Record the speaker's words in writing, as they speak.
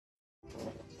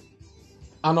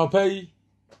Anopai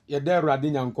yɛda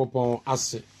Awurade Nyankopɔn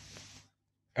ase.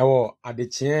 Ɛwɔ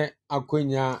adekye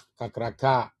akonya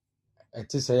kakraka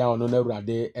ɛte sɛ ya ɔno na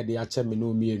Awurade ɛde akyɛ me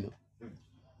no mienu.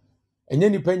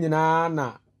 Ɛnyɛ nipa nyinaa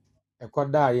na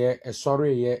ɛkɔdaayɛ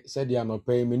ɛsɔreeyɛ sɛde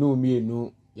anopai me no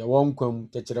mienu yɛwɔ nkwam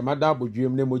kyerɛkyerɛma da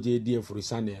abodwuam ne mogye di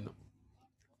afurusane no.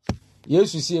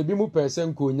 Yesu si ebi mu pɛ sɛ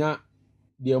nkonya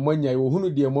deɛ moanya wɔhunu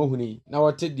deɛ mohuni na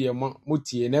wɔte deɛ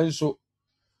motie nanso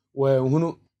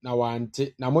wɔhunu na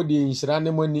wante na mode nhyira ne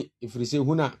moni efirise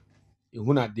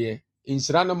ehuna de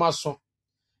nhyira ne maso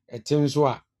ete nso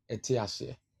a ete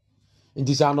ase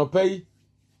nti sa anopa yi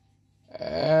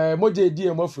moje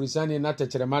die mo firisane na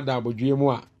tekyerema da abodwe mu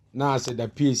a na ase da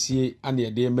piesie ane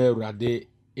de ma Awurade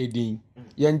edin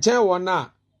ye nkyɛn wɔ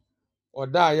na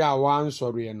ɔda ya wa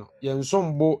nsɔre no ye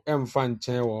nsombo emfa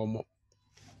nkyɛn wɔ mo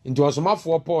nti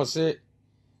ɔsomafo Paul se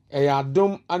ɛyɛ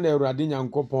adom ana Awurade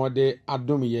Nyankopɔn de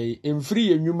adom yɛ emfiri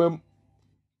yɛ nnwumam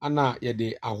ana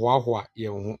yɛde ahoahoa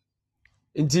yɛn ho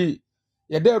nti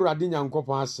yɛda Awurade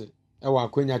Nyankopɔn ase ɛwɔ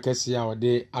akonya kɛse a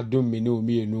ɔde adom me ne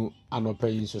omienu anɔpa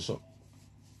yi nso so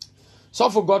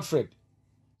sɔfo GODFRED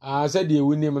sɛ deɛ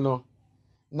wunim no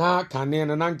na kane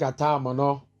no na nkata ama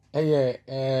no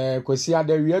ɛyɛ kwasi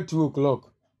adawia 2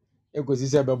 o'clock ekosi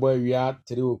sɛ bɛbɔ awia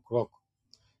 3 o'clock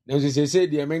na nso sɛ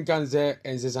deɛ menka sɛ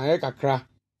ensesan kakra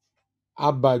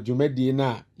aba dwumadie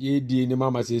na yɛdie ni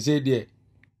mama sɛ deɛ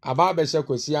aba bɛhyɛ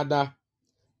kwasi ada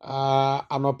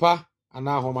anopa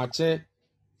ana ahomache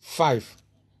 5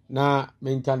 na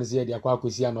menka ne sɛ deɛ akwa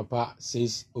kwasi anopa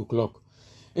 6 o'clock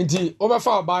nti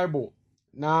obefa Bible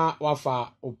na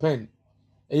wafa open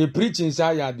preaching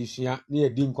sa ya adesua na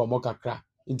yɛdi nkɔmmɔ kakra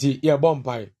nti yɛbɔ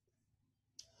mpae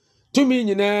tumi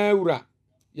nyinaa wura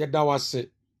yɛda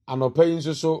wase anopa yi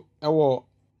nso so ɛwɔ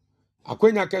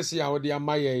akonya kɛse a wɔde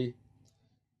ama yɛi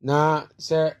na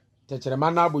sɛ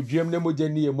tekyerema na abodwuam ne mogye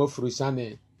ni yɛ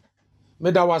mafurusane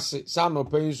meda wase sa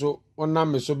anopa yi nso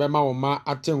onam me so bɛma wo ma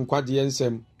ate nkwagye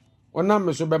nsɛm onam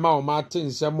me so bɛma wo ma ate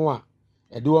nsɛm a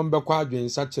ɛde wɔn bɛkɔ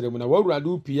adwensa kyerɛ mu na wawurade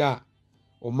upia a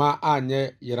wo ma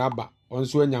anyɛ yeraba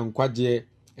onso anya nkwagye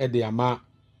ɛde ama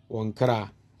wɔn kra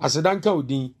asedanka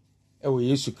odin ɛwɔ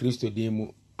Yesu Kristo din mu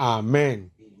amen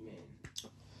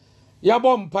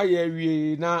yabɔ mpa yɛ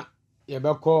wie na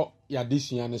yɛbɛkɔ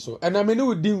yadesua ne so ɛna me ne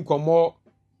odi nkɔmmɔ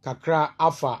kakra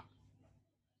afa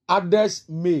others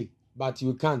may but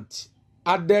you can't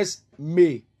others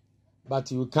may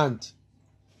but you can't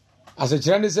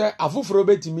asekyerɛ ne sɛ afoforo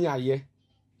betimi ayɛ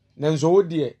nanso wo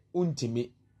de untimi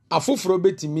afoforo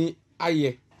betimi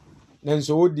ayɛ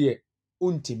nanso wo de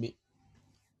untimi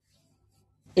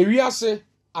ewiase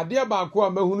ade baako a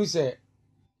mahunu sɛ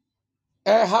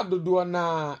ha dodoɔ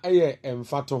na ɛyɛ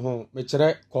emfato ho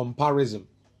mekyerɛ comparison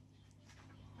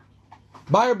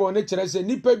Bible ne kyerɛ sɛ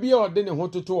nipa bi a ɔde ne ho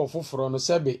toto ofoforo no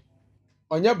sɛbe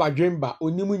onye badwemba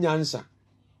onimu nyansa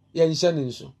yɛnhyɛ ne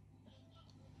nso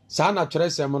saa na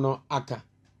kyerɛsɛm no aka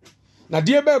na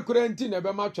die ba kura nti na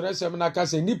be ma kyerɛsɛm no aka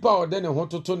sɛ nipa a ɔde ne ho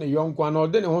toto ne yɔnko na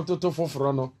ɔde ne ho toto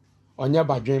foforo no onye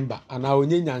badwemba ana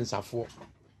onye nyansafo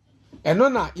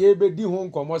ɛno na yɛbɛdi ho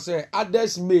nkɔmmɔ sɛ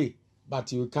others may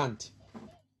but you can't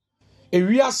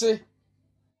ewiase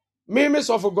me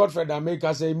sɔfo GODFRED America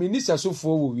sɛ me ni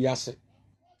sɛsofoɔ wɔ wiase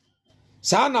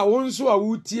saa na wo nso a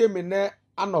wotie me ne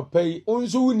anɔpa yi wo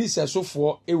nso wo ni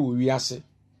sɛsofoɔ wɔ wiase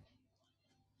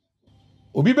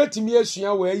obi betimi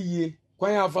asua wɔ ayie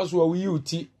kwan afa so wo yi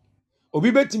uti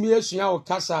obi betimi asua wo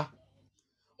kasa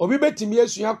obi betimi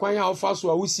asua kwan a wofa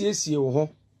so wo siesie wo ho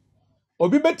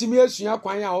obi betimi asua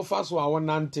kwan a wofa so wo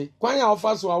nante kwan a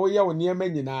wofa so wo yɛ wo niema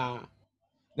nyinaa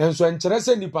nanso nkyerɛ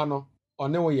sɛ nipa no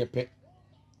ɔne wo yɛ pɛ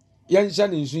yɛnhyɛ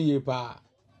ne nsu yie pa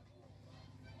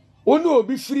wonu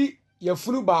obi firi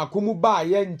yɛfunu baako mu ba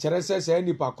yɛ nkyerɛ sɛ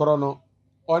nipa korɔ no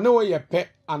ɔne wo yɛ pɛ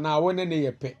ana wo ne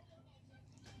yɛ pɛ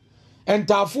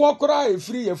entafoɔ korɔ a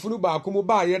efiri yɛfunu baako mu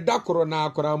ba yɛ da korɔ na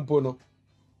akora mpo no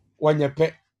wɔnyɛ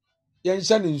pɛ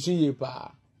yɛnhyɛ ne nsu yie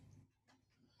pa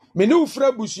mene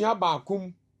ufra busua baako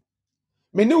mu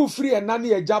mene ufiri ɛna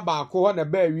ne agya baako hɔ na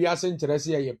ba wiase nkyerɛ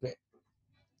sɛ yɛ pɛ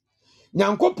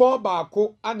Nyankopɔn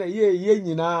baako ana yɛ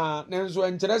nyinaa nanso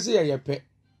nkyerɛ sɛ yɛ pɛ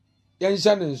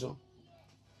yɛnhyɛ ne nso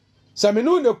sɛ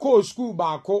mene ne kɔ school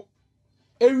baako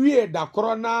ewie da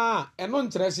korɔ na ɛno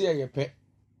nkyerɛ sɛ yɛ pɛ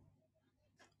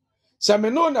sɛ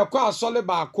mene ne kɔ asɔle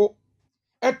baako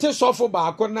ɛte sɔfo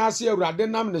baako na ase Awurade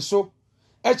nam ne so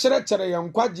ɛkyerɛkyerɛ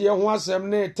yɛn kwagye ho asɛm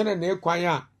ne tene ne kwan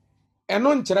a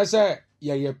ɛno nkyerɛ sɛ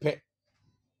yɛ pɛ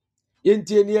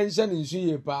yɛntie ne yɛnhyɛ ne nso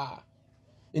yie pa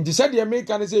nti sɛ deɛ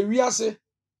meka ne sɛ wiase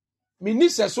me ni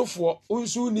sɛsofoɔ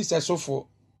unsu ni sɛsofoɔ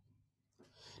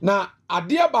na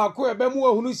adeɛ baako ɛbɛmu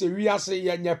ahunu sɛ wiase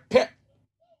yɛnyɛ pɛ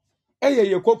ɛyɛ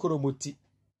yɛ kokoromoti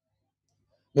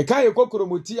meka ye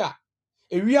kokromoti a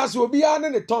ewiase obiara ne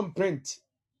ne tom print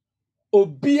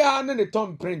obiara ne ne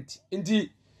tom print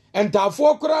nti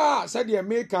entafo kora sɛdeɛ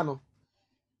meka no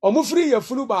omufiri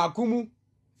yefunu baako mu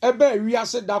ebe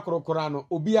ewiase da korokora no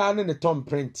obiara ne ne tom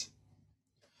print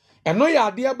eno ya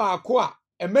ade baako a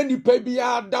emanipa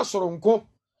biara da soronko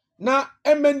na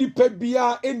emanipa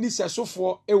biara eni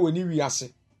sesofo ewo ni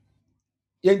wiase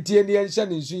yentie ne yenhye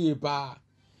ne nsu ye pa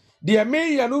de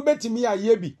me ye no betimi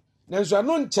aye bi nanso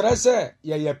eno nkyere se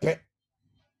ye yepe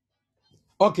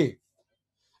okay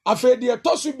afa de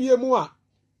toso bie mu a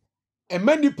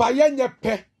emanipa yenye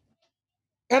pe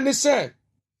ene se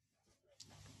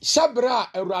Shabra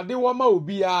Urade wama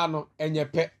obiara no enye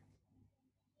pe.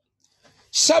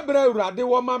 Shabra Urade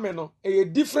wama me no e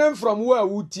different from where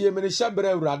wutie me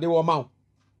Shabra Urade wama.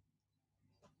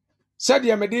 Said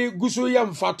ye me de guso ye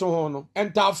mfato ho no.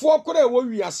 Entafo kora e wo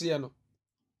wiase no.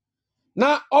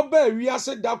 Na oba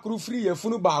wiase da kru free ye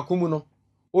funu baako mu no.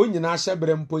 O nyina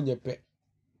Shabra mpo nye pe.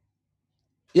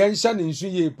 Ye nsha ne nsu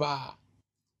ye pa.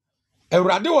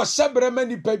 Urade wo Shabra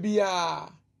mani pa bia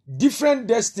different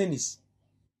destinies.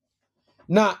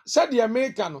 Na said ye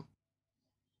meka no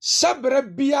Shabra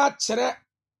bia kyere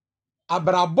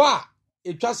abrabo a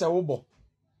etwa se wobo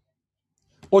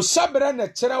o shabra na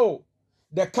kyere o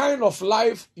the kind of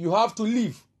life you have to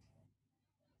live.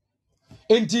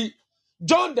 Enti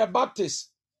John the Baptist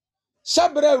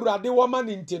shabra urade woman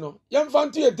nti no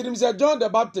yemfanto yetrim se John the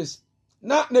Baptist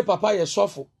na ne papa ye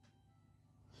sofo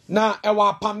na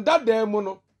ewa pamda dan mu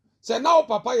no se na o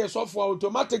papa ye sofo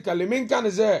automatically menka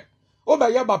ne se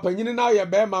obaye bapanyini na ye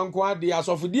be manko ade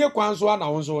asofodie kwan so na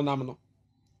wonso nam no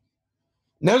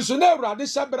nanso na Awurade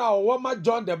Shabra owo ma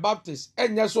John the Baptist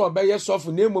enye so obeye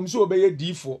sofo na emom so obeye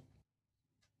difo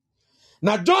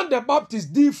na John the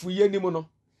Baptist difo ye nim no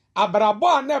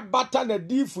abrabo a na bata na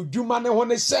difo dwuma ne ho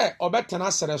ne se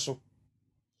obetena sere so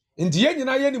ndi ye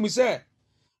nyina ye nim se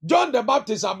John the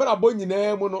Baptist abrabo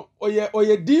nyina mu no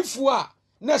oye difo a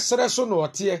na sere so no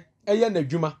ote eye na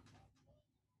dwuma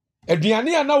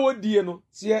aduane a na wodie no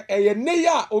se eye ne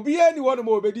ya obi ya ni wono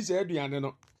ma obedi se aduane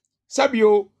no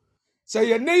sabio say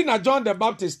ye nei na John the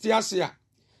Baptist tiasia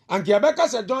anke abeka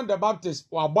se John the Baptist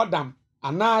wa bodam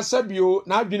ana sabio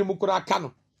na adwene mu kura aka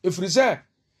no efiri se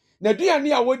na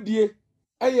duane a wodie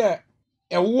eye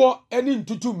ewo ani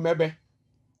ntutu mmebe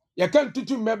ye kan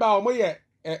ntutu mmebe a omo ye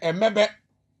mmebe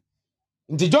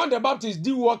nti John the Baptist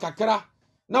di wo kakra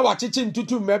na wachichi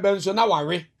ntutu mmebe nso na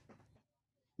wawe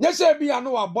nyese bia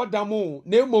no wa bodam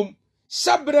na emom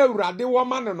Shabra Urade wo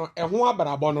ma no eho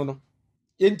abrabo no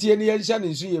enti eni yenhya ne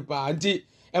nsu ye pa nti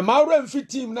emawra mfi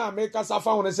team na make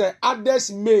safa won say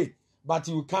others may but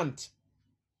you can't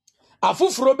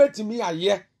afufuro betimi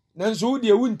aye nanso wo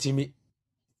de wuntimi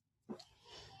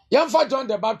yamfa John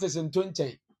the Baptist nto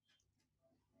nchen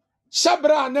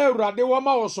Shabra na Urade wo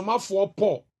ma wosomafo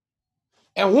Paul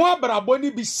eho abrabo ni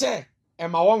bi se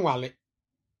ema wonwale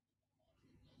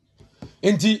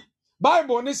enti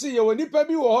Bible ne se ye woni pa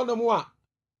bi wo honom a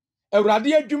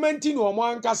Awurade adwuma nti no omo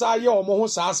ankasa ye omo ho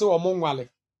saase omo nwale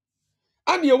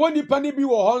ani ye woni pa ne bi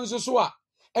wo ho nso so a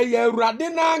eye Awurade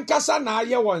na ankasa na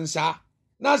aye wonsa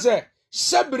na se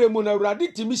Shabra mu na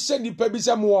Awurade timi se nipa bi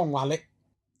se mo nwale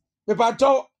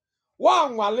mepato wa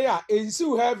nwale a ensi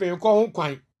heaven ko ho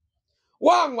kwan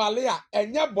wa nwale a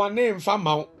enye bone mfa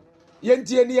mawo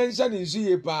yentie ne yenhya ne nsu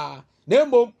ye pa na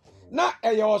emom na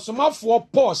eye osomafo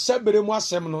Paul Shabra mu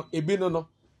asem no ebi no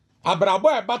abrabo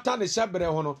e bata ne Shabra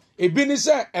ho no ebi ni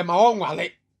se ema wo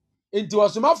nwale enti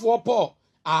osomafo Paul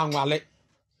anwale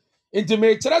enti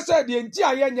me kire se de enti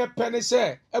aye nye pene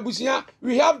se abusia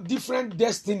we have different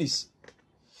destinies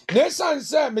na esan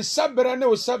se me Shabra ne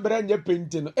o Shabra nye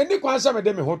penti no eni kwan se me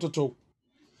de me ho toto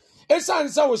esan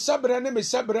se o Shabra ne me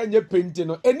Shabra nye penti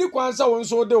no eni kwan se wo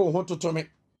nso de wo ho toto me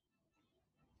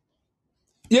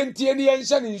yenti eni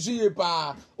yenhya ne nsu ye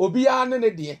pa obi a ne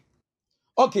de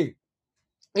okay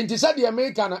enti said the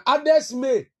American others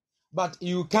may but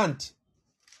you can't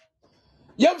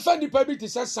yemfa nipa bi te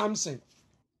say Samson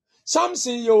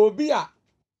ye obi a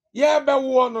ye be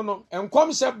wo no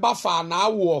enkom se bafa na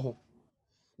awo ho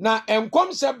na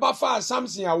enkom se bafa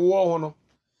Samson awo ho no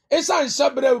esan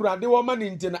Shabra Urade wo ma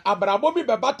nti na abrabo bi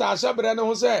be bata Shabra ne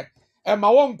ho se ema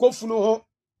won kofunu ho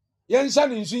yenhya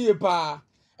ne nsu ye pa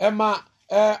ema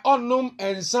onum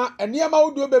ensa eniama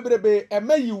wodo bebrebe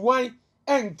ema yiwan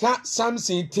enka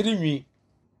Samson tirinwi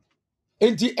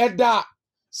enti eda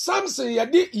Samson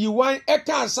yedi yiwan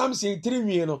eka Samson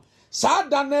tirinwi no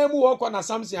saada na mu woko na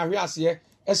Samson ahwe ase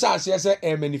esa ase se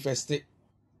manifeste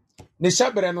ne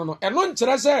Shabra no eno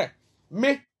nkyere se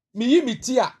me yi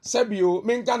mitia sebio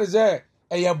menka ne se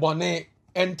eye bone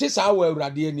ente sa wa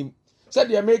Awurade anim said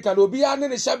the American obia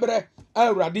ne shebre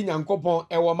awurade nyankopon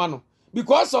ewo ma no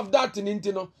because of that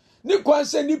ninti no ni kwan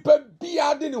se nipa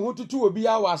bia de ne hotutu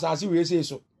obia wa asase we sei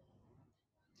so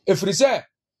efiri se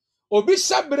obi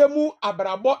shebre mu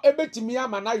abrabo ebetimi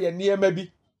ama na ye niema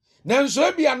bi nanso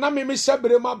ebia na me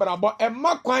shebre mu abrabo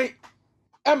emma kwan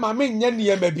emma me nya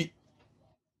niema bi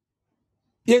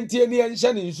yentie ni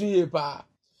enhye ne nsu ye pa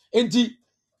enti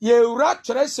ye ura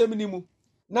twere semni mu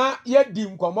na yedi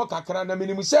nkomo kakra na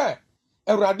menimu se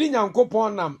Awurade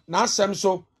Nyankopɔn nam na asɛm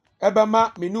so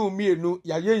ebema menu mienu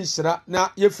ya ye nsira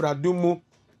na yefra dumu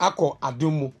akɔ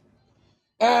adumu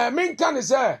menka ne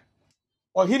se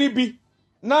ohiri bi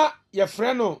na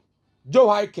yefrɛ no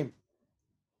Jehoiakim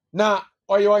na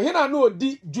oye ohina na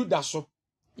odi Juda so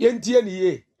yentie ne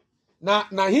ye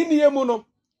na hiniye mu no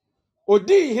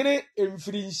odi hene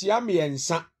emfiri nsia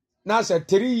miensa na se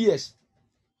 3 years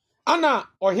ana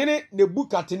ohene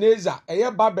Nebukadnezar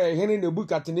eye Babel hene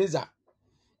Nebukadnezar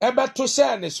ebe to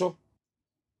share ne so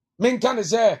menka ne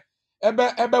se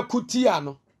ebe kutia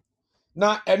no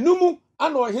na enumu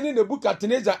ana ohene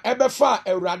Nebukadnezar ebe fa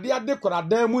Awurade ade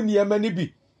koradan mu niema ni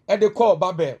bi ede call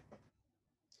Babel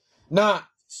na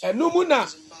enumu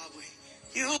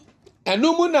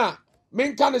na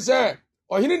menka ne se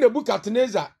ohene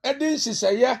Nebukadnezar ede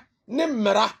nhihye ne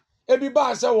mmara ebi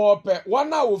ba se wo pe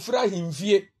wana wo fra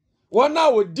himfie wana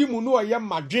wo di mu no ye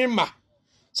madwenma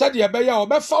sade ebe ya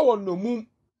obefa wo nomum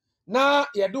na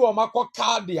yede wo makọ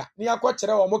Kaldia na yakọ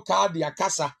kire wo mo Kaldia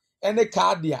kasa ene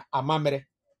Kaldia amamere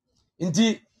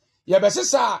nti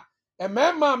yebesesa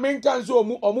emema menka nso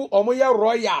omu ye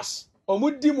royals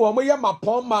omu di mu omu ye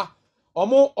mapoma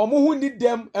omu hu ni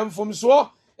dem emfomso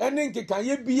ene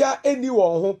nkekanye bia eni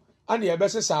wo ho ana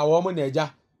yebesesa wo mo na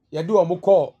eja yede wo mo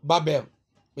kọ Babel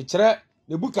me kire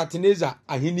Nebukadnezar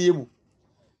ahenie mu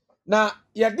na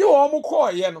yede wo mo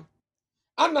kọ ye no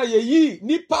ana yeyi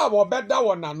nipa wo beda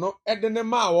wona no edene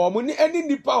ma wo mo ni eni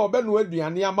nipa wo be no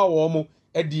aduane ama wo mo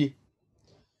adie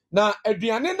na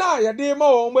aduane na yede ma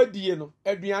wo mo adie no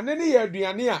aduane ne ye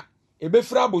aduane a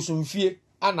ebefra abosomfie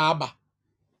ana aba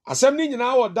asem ni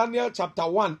nyina wo Daniel chapter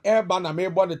 1 eba na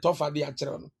mebo ne tofa de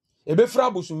akere no ebefra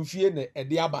abosomfie ne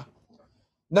ede aba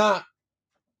na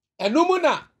enumu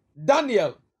na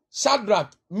Daniel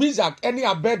Shadrach Meshach eni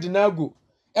Abednego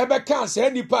ebe kan se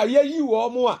nipa yeyi wo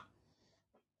mo a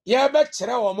ye be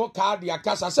kire wo mo Kaldia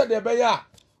kasa se de be ya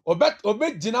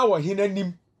obegina wo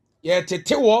hinanim ye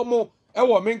tete wo mo e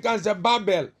wo menkan se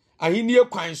Babel ahenie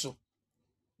kwan so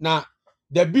na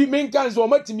da bi menkan se wo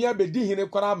matimi abedi hine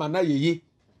kwara ama na yeye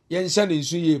ye nhye ne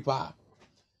nsu ye pa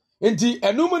enti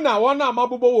enum na wona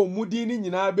amabobo wo mudi ni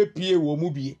nyina be pie wo mu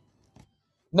bie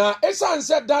na esan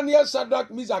se Daniel Shadrach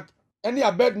Meshach ene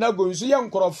Abednego nsu ye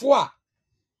nkorofo a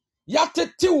ya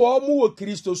tete wo mo wo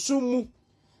Kristo sumu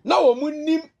na wo mu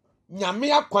nim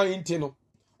nyame akwan nti no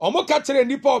omo ka kire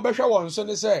nipa obehwe won so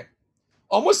ne se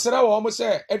omo sere wo mo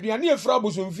se aduane efra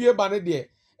bosomfie ba ne de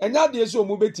enya de se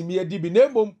omo betimi adi bi na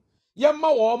emom ye ma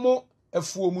wo mo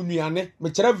afuo mu nuane me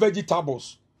kire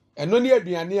vegetables eno ne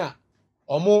aduane a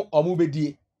omo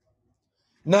bedie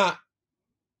na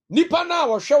nipa na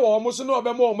wo hwe wo mo so na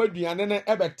obema wo aduane ne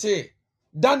ebete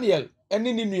Daniel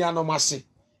ene ni nuanom ase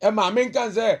e ma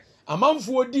menkan se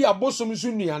amanfo di abosom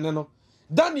so nuane no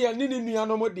Daniel ni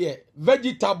nuanom de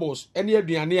vegetables ene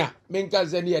aduane a menka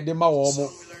ze ne de ma wo mo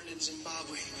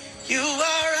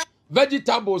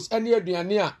vegetables ene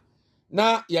aduane a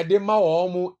na ye de ma wo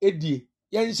mo edie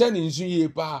ye nhye ne nsu ye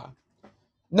pa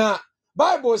na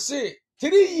Bible say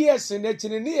 3 years na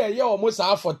chine ne ye wo mo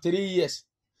sa for 3 years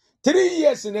 3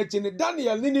 years na chine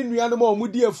Daniel ni nuanom o mo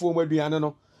di afuom aduane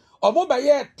no omo ba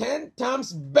ye 10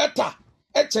 times better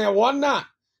e chen wona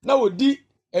na odi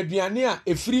aduane a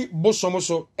efiri bosom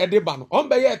so ede ba no on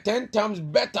be ye 10 times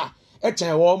better e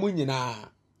chen wo mu nyina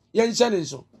ye nhye ne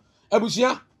so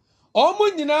abusua o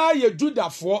mu nyina ye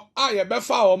Judafo a ye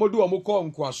befa o mo de o mo kɔ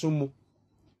nkoasom mu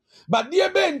ba de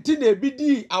be nti na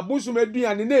ebidi abosom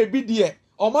aduane na ebidi e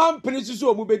o ma mpene susu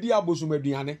o mu bedi abosom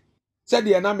aduane se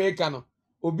de na meka no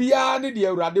obia ne de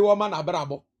Awurade wo ma na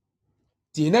brabo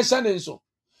ti ne hye ne so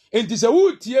enti se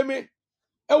wo tie me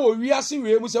e wo wiase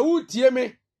we mu se wo tie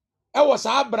me ewo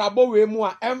sa brabo we mu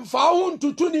a emfa ho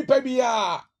ntutu nipa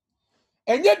bia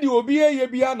enye di obi eye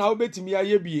bia na obetimi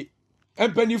aye bie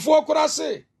empanifo kora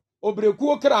se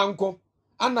obrekuo kra nko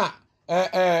ana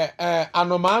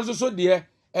anomanzo so de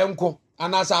enko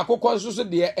ana sa akokọ so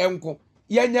de enko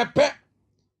yenye pe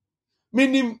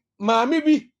minim maami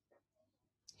bi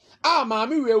a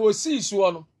maami we wo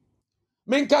siisuo no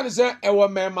menka ne se ewo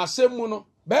memasem mu no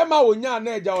be ma onya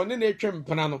na eja one na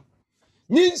etwempena no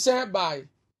nyinse bai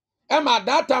Emma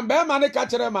that time be man ka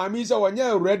kire maami se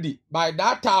wonye ready by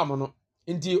that time no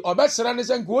nti obesra ne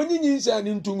senka onyinyi nsa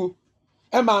ne ntungu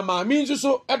e ma maami nso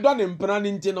so edo ne mpena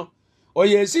ne nti no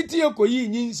oye sitie koyi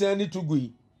nyinsa ne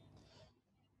tugui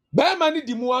be ma ne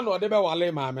dimu ano de be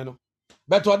wale maame no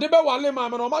but ode be wale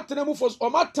maame no omatena mu for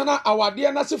omatena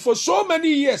awade na se for so many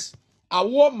years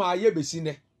awo ma ye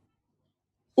besine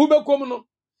ubekom no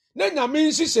ne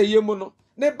nyame nhihye mu no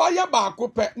ne ba ya baako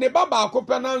pe ne ba baako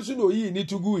pe na nso no yi ni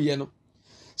tuguye no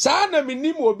saa na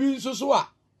minim obi nso so a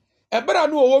ebra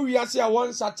no owo wiase a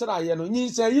won satira ye no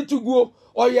nyinsa yi tuguo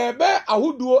oye be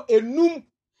ahoduo enum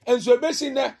enso ebesi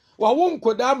ne wa wo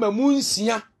nkoda mamu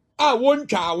nsia a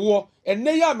wontwa awo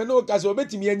enne ya me no kase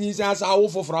obetimi anyinsa asa awo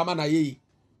foforo ama na ye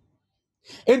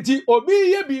enti obi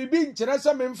ye bibi nkyere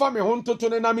se me mfa me ho ntoto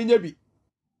ne na menye bi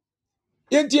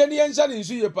enti eni yensa ne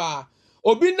nsu ye pa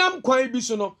obi nam kwan bi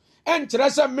so no enkyere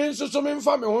se me nso so me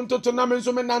mfa me ho ntoto na me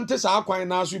nso me nante saa kwan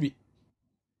na so bi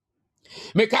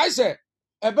me kai se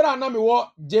ebra na me wo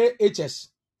JHS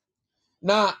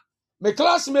na me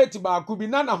classmate ba ku bi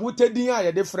na hotedin a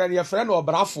ye de frɛ ye frɛ no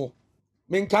obrafo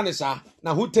me nka ne sa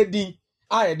na hotedin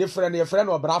a ye de frɛ ye frɛ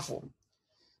no obrafo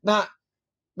na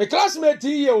me classmate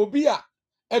ye obi a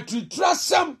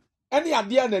atutrasam ene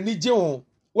ade na ni gye ho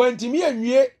wantimi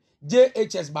anwie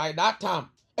JHS by that time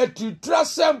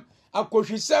atutrasam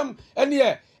akohwisam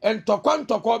ene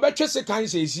entokwa betwese kan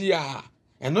sesi a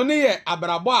eno ne ye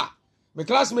abrabo a me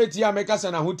classmate ya me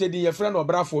kasa na hotedin ye frɛ no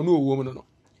obrafo no owom no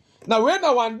na we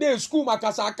na one day school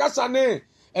makasa akasa ne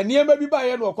eniema bi ba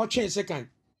ye no okotwe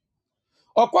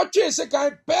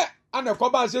sekan pe ana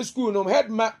koba se school no head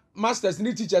masters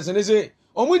ni teachers ne say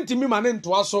omuntimi ma ne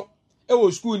ntoa so e wo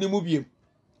school ni mu biem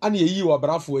ana yeyi wo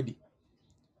brafo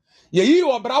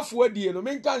adi no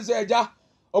menka nse eja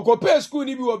okope school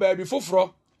ni bi wo ba bi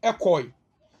foforo ekoi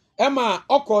ema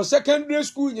okọ secondary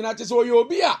school nyina te se oye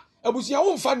obi a abusia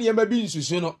wo mfa ne ma bi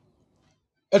nsusu no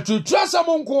etutrasa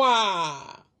mo nko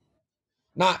a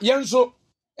na yenso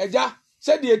eja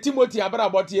said the Timothy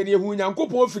abrabote ye hu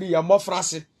nyankopon firi ye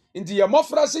mofrase nti ye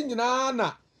mofrase nyina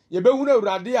na ye behu na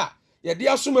awurade a ye de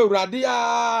asom awurade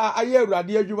a aye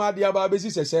awurade adwuma de aba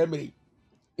besi sese mere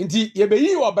nti ye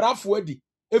beyi obrafo adi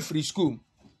e free school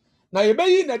na ye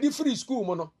beyi na di free school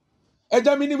mo no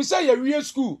eja minim say ye wie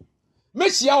school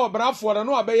mesia obrafo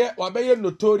no wabeye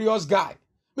notorious guy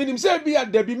minim say bia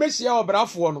dabi mesia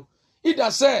obrafo no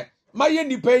ida say maye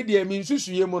nipa ide mi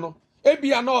nsusuye mo no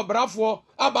ebia na obrafo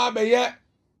aba abeye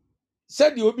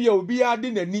said obi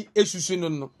ade nani esusu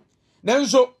no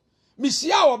nanso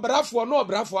misia obrafo no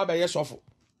obrafo abeye sofo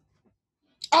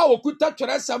a okuta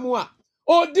twerɛsɛm a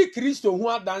odi Kristo ho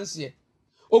adanse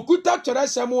okuta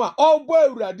twerɛsɛm a ɔbɔ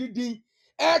awurade din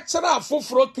ɛkyerɛ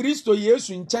afoforo Kristo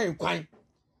Yesu nkyɛn kwan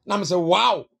na me say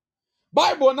wow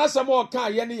Bible na sɛm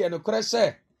ɔka ye ne ye no korɛ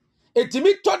sɛ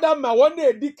etimi toda ma wɔn na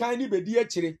edi kan ni bedi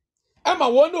akyire ɛma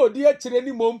wɔn na odi akyire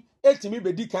ni mom etimi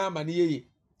bedi kan ama ne yeye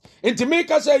ntimi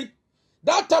ka sɛ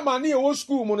that time ani e wo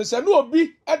school mu no sɛ no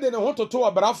obi de ne ho toto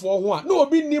obrafo ho a no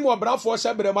obi nim obrafo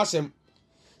hyɛbrɛ masɛm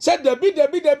sɛ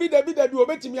dabi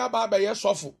obetimi aba abɛyɛ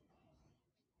sɔfo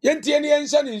yentie ne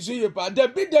yenhyɛ ne nsu ye pa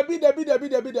dabi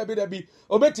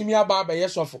obetimi aba abɛyɛ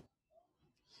sɔfo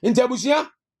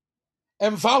ntabusua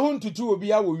emfa ho ntutu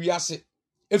obi a wo wiase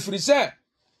efiri sɛ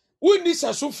wonni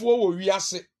sɛsofo wo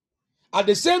wiase at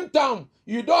the same time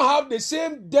you don't have the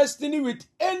same destiny with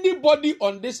anybody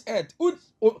on this earth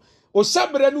o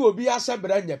sabre no obi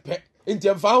asabra nyepe enti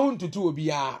emfa ho ntutu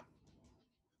obi a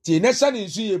ti ne sha ne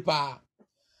nsu ye pa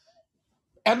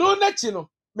eno na chi no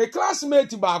me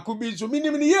classmate ba ko bi so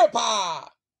minim ne ye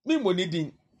pa mi moni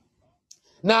din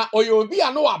na oyo obi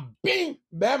a no aben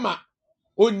bema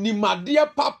onimade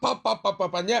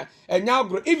pa nya enya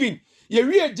agro even ye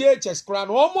wie JHS kra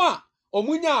no omo a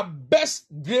omunya best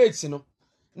grades no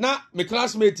na me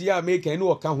classmate ya make any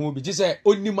waka ho bi say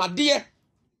onimade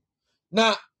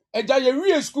na eja ye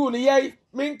wie school no ye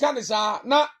menka ne sa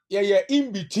na ye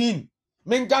in between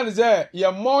menka ne say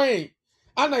ye moy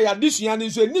ana ya disua ne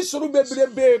so ni soro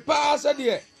bebrebe pa sa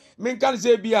de menka ne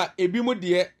say bia ebi mu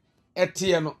de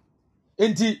ete no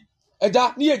enti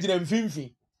eja ne ye gina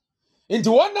mfimfi enti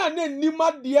wona na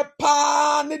nimade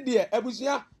pa ne de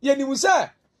abusia ye nimu say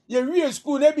ye wie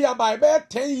school na bia by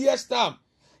 10 years time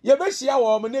ye besia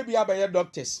wo mo na bia be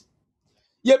doctors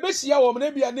ye besia wo mo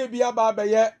na bia ba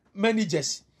be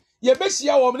managers ye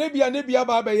besia wo mo na bia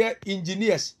ba be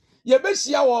engineers ye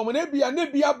besia wo mo na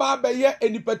bia ba be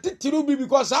enipatitiru bi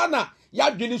because ana ya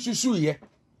dwene susu ye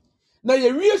na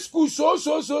ye wie school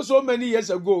so many years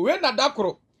ago we na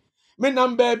dakoro me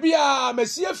number bia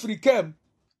mesi africam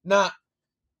na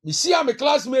misia me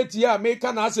classmate ya me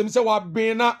ka na asem se wa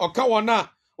ben na oka wona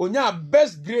onya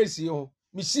best grace ho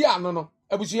misia no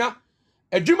abusua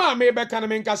adwuma me be kan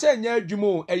me nka se nya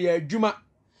adwuma eye adwuma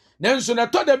nanso na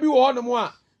to da bi wo no mo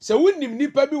a se wonnim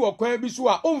nipa bi wo kwan bi so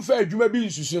a omfa adwuma bi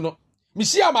nsusu no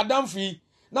misi amadam fi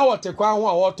na wote kwan ho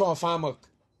a woton farm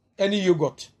any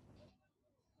yogurt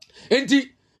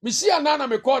enti misi anana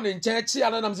me call ne nchen chi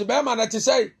anana mse be ma na te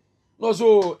sei no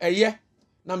so eye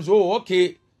nam so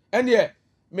okay ene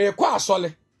me kwa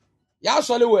asole ya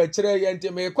asole wo akire ye enti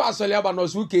me kwa asole aba no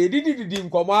so ke dididi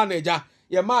nkomo anaja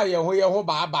ye ma ye ho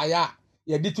ba ya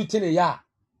ye ditutine ya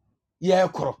ye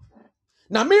kro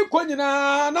na me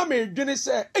kwanyina na me dwene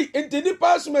se enti ni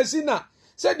pasumasi na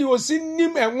se di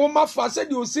osinnim enwoma fa se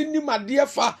di osinnim ade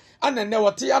fa anene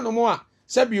wote ya no mo a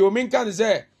se bi o minka ne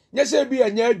se nye se bi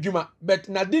anya adwuma but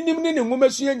na dinim ne ne nwoma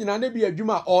sua nyina na bi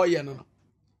adwuma oye no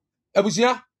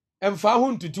abusia emfa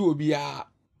ho ntutu obi a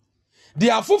di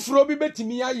afoforo bi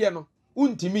betimi aye no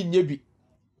untimi nye bi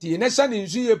ti ne sha ne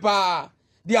nsuye pa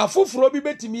di afoforo bi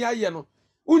betimi aye no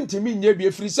untimi nye bi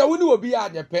efiri se woni obi a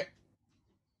ajepe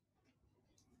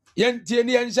yentie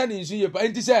ne yensha ne nsuye pa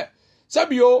enti se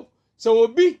bio se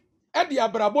obi e di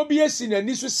abrabo bi esi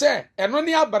nani so se eno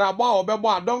ne abrabo a obebo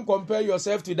a don't compare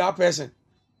yourself to that person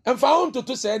emfa ho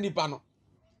ntutu se nipa no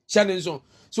hye ne nso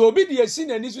so obi di esi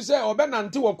nani so se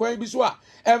obenante wo kwan bi so a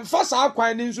emfa saa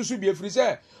kwan ne nso so bi efiri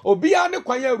se obi a ne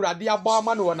kwan awurade abo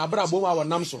ama no na brabo ma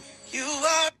wonam so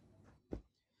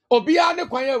obi a ne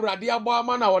kwan awurade abo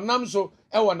ama na wonam so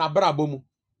e wo na brabo mu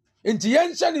enti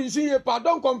yenhye ne nso ye pa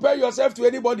don't compare yourself to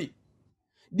anybody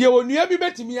de onua bi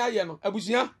betimi aye no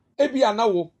abusua ebi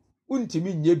anawo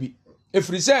untimi nye bi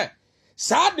efiri se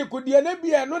saa de kodie na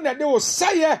bi eno na de wo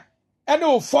saye ene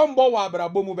wo fombo wa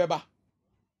brabo mu beba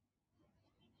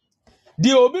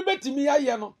de obi betimi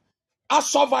aye no a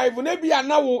survive na bi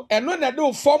anawo eno na de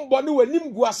wo fombo ne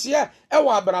wanim guase e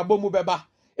wa brabo mu beba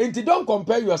enti don't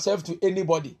compare yourself to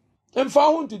anybody emfa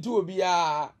ho ntutu obi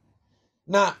a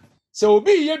na se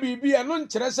obi ye bibi eno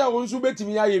nkere se wo nso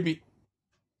betimi aye bi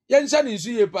yensha ne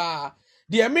nsu ye pa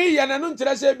de me ye na no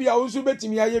nkere se bi a wo nso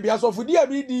betimi aye bi asofodi a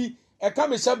bi di e ka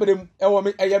me sebrem e wo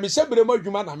me eye me sebrem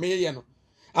adwuma na me ye no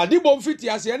ade bom fiti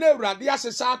ase na awurade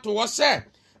asesa to wo se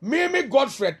me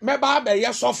Godfred me ba ba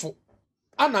ye sofo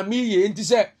ana me ye enti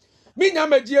se me nya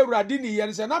magi awurade ni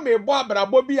ye se na me bo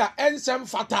abrabo bi a ensem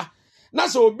fata na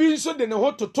se obi nso de ne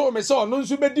ho toto me se ono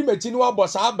nso bedi machi ni wa bo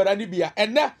sa abra ni bia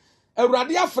ene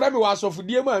awurade afra me wa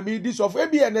asofodie ma me di sofo e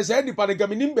bi ene se nipa ne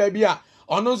gaminim ba bi a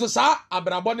ono nso sa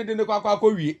abrabo ne de ne kwakwa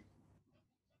wie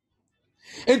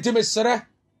enti me sere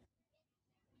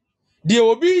de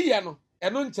obi ye no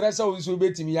eno nkyere se wo nso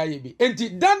betimi ya ye bi enti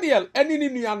Daniel eni ni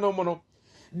nuanom no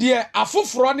de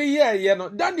afoforo ne ye no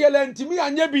Daniel antimi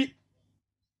anya bi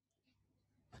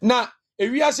na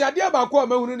ewiase ade abako a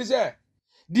mahunu ni se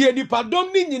de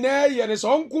nipadom ni nyina ye ne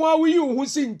so nko a wuyi hu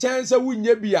si nkyɛn se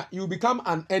wunya bi a you become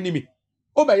an enemy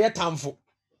obeye tamfo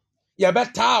ye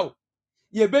betaw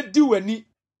ye bedi wani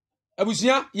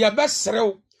abusua ye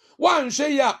besrew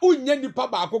wanhwe ye a unya nipa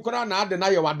baako kora na ade na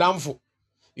ye wadamfo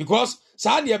because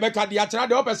saa de beka de akyera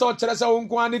de opese o kyere se wo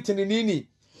nko ani tinini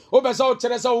opese o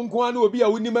kyere se wo nko ani obi a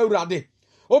wonim awurade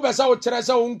opese o kyere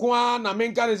se wo nko na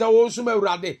menka ne se wo sum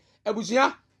awurade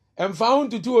abusua emfa ho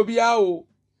ntutu obi a o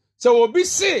se obi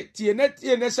se tie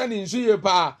ne se ne nsu ye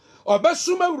pa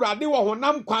obesum awurade wo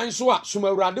honam kwan so a sum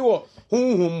awurade wo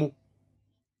honhom mu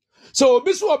se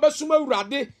obi so obesum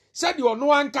awurade se de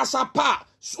ono ankasa pa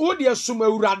wo de sum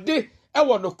awurade e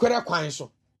wo no kwere kwan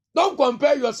so. Don't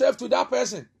compare yourself to that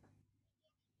person.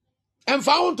 And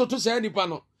found to say nipa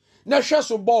no. Na hwe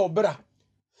so ball bra.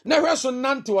 Na hwe so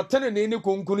nante wotene ne ne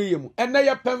konkunu yemu. And na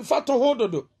ye pemfa to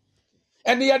hododo.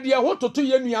 And ye de ho toto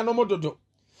ye nuanom dodo.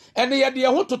 And ye de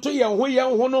ho toto ye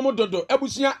ho nom dodo.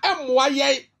 Abusua emwa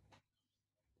ye.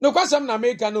 No kwasam na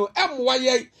make no emwa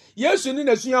ye. Yesu ni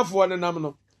nasuafo ne nam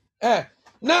no.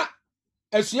 Na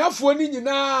asuafo ni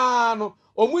nyina no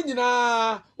omu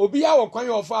nyina obi a wokwan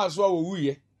ye ofa aso a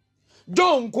wowuye.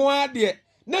 John kwa de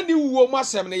na ni wuo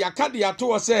masem ne yakade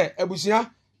ato se abusua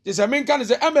te se menka ne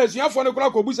se amasuafo ne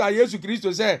kura kobusa Yesu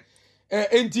Kristo se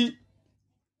enti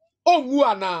onwu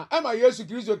ana ama Yesu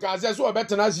Kristo ka se so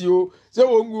obetena si o se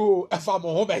onwu efa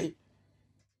mo ho bai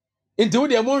enti wo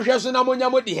de mo hwe so na monya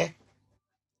mo de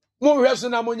mo hwe so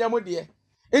na monya mo de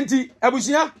enti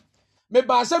abusua me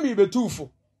ba se me betufo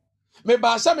me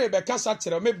ba se me be kasa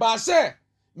kire me ba se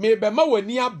me be ma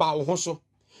wani aba wo ho so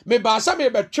me ba sa me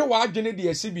betwe wa adwene de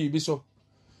asi bibi so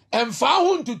emfa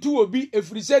ho ntutu obi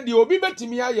efiri se de obi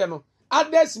betimi aye no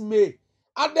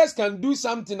others can do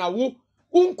something a wo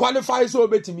unqualify so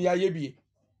betimi aye bi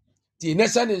ti ne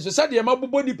se ne so se de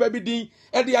mabobo nipa bi din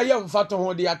e de aye mfa to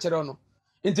ho de a kire no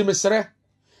enti mesere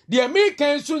de me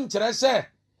kan su nkere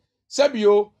se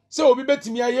bio sɛ obi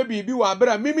betimi ayɛ biribi wɔ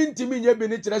abera mimi ntimi nyɛ bi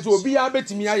ne kyerɛ sɛ obi ya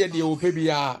betimi ayɛ deɛ opɛ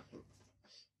bia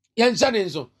yɛnhyɛ ne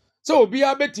nso sɛ obi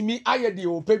ya betimi ayɛ deɛ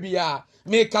opɛ bia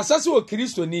me kasa sɛ wɔ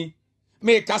kristoni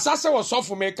me kasa sɛ wɔ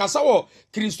sɔfo me kasa wɔ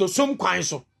kristosom kwan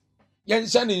so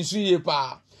yɛnhyɛ ne nso yie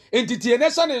paa entitie ne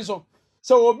hyɛ ne nso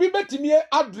sɛ obi betimi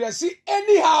address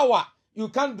anyhow you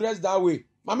can't dress that way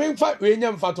mame mfa we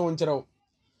nya mfa to nkyerɛw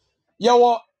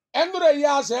yɛwɔ ɛnura yi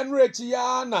asa ɛnura akyi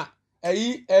ya na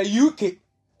UK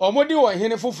ɔmode wɔ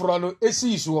hene foforɔ no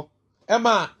esi so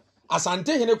ɛma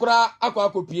asante hene kora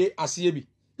akɔpie aseɛ bi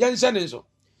yɛnhyɛ ne nso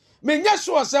menyɛ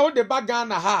so sɛ wo de ba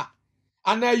Ghana ha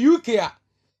ana UK a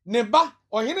ne ba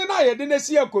ɔhene na yɛde na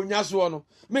si akonya so no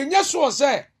menyɛ so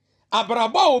sɛ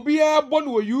abraba obi ɛbɔ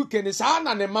no wɔ UK ne saa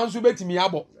na ne man so betimi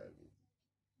abɔ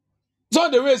so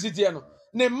the way sit here no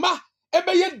ne ma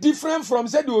ɛbɛyɛ different from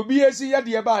said obi esi yɛ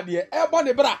de ba de ɛbɔ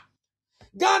ne bra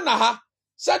Ghana ha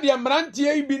said the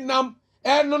mrantie bi nam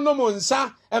ɛnonom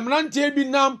nsa mrantie bi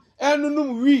nam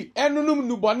ɛnonom wi ɛnonom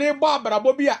nubɔne bɔ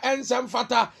abrabɔ bi a ɛnsɛm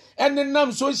fata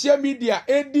ɛnenam social media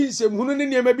edi nsɛmhunu ne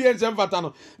nneɛma bi ɛnsɛm fata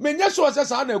no menyɛ so sɛ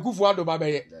saa na akufo adoba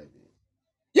bɛyɛ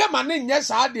yɛ ma ne nyɛ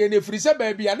saa de ne firi sɛ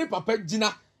baabi a ne papa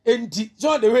gyina enti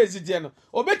so the way sit here no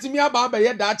obetimi aba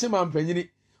abɛyɛ daakye mampanyini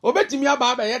obetimi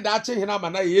aba abɛyɛ daakye hena ma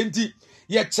na yɛ enti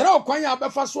yɛ kyerɛ kwan a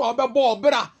bɛfa so a bɛbɔ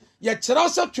obra yɛ kyerɛ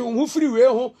sɛ twe ho firi we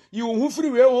ho yi ho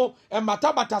firi we ho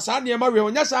emata bata saa nneɛma we ho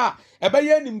nya saa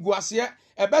ɛbɛyɛ nimguaseɛ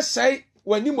ɛbɛsɛe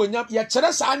wanimonyam yɛ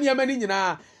kyerɛ saa nneɛma ni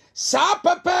nyinaa saa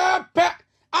pɛpɛɛpɛ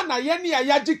ana yɛ ne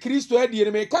ayagye Kristo adie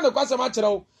ne me ka ne kwasɛm akyerɛ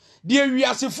wo de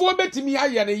wiasefoɔ betimi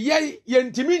ayɛ ne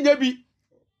yɛ ntimi nya bi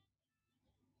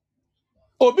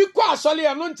obi kɔ asɔle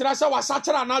ya no nkyerɛ sɛ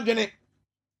wasakyera n'adwene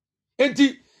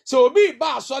enti sɛ obi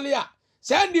ba asɔle a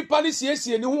sɛ nipa ne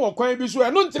siesie ne ho wɔ kwan bi so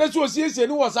ɛno nkyerɛ sɛ osiesie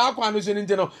ne wɔ saa kwan no so ne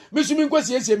nti no mesumi nkɔ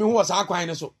siesie me ho wɔ saa kwan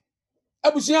ne so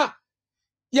abusua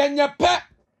yɛnyɛ pɛ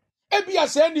ebia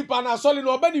sɛ nipa na asɔle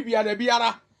no ɔba ne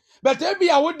biara but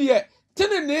ebia wo de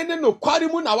tenene ne no kware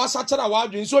mu na wasakyera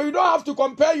wadwen so you don't have to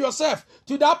compare yourself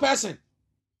to that person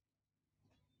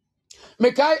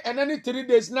mekai enani 3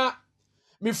 days na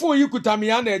me phone yi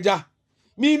kutamia na eja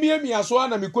mi aso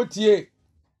na me kotie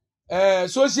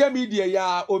social media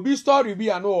ya obi story bi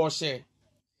ano o share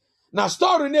na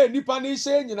story na nipa na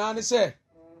ise nyina ne se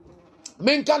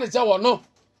menka ne se wo no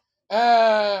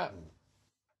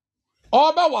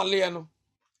oba wale no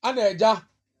ana eja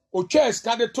otwa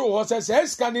ska de to ho se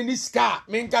ska ni ska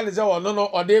menka ne se wo no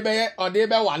ode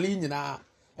be wale nyina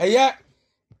eye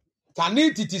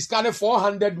kani titi ska ne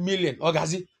 400 million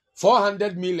ogazi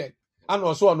 400 million and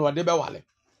also no ode be wale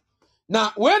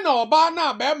na we na oba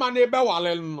na be ma na be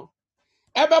wale no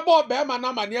ebebo be ma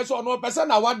na mane so no pese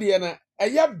na wade na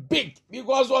eye big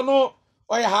because ono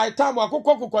oye high time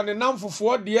akokokoko ne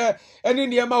namfofo de ene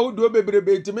ne ma wodo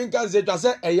bebrebe ntimi nka ze twa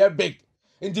se eye big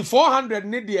nti 400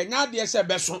 ne de nya de se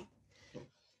beso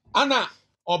ana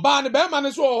oba ne be ma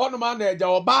ne so ho no ma na eja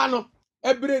oba no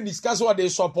ebre ni ska so de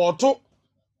support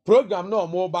program no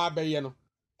mo ba be ye no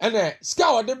ene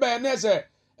ska o de be na se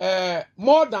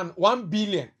more than 1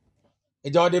 billion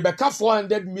eja o de be ka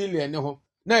 400 million ne ho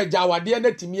na eja wade na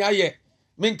timi aye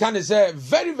menka ne say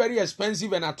very very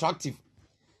expensive and attractive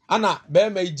ana be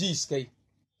ma ji skai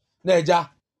na eja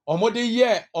omode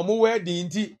ye omowe di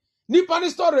nti nipa ne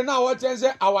story na what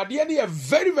say awade ne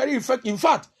very very effective in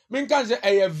fact menka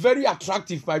say a very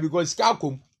attractive because ska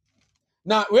kom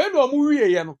na we no omo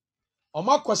wiye ye no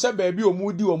omo akose ba bi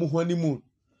omo di omo honeymoon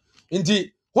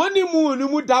nti honeymoon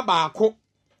mu da baako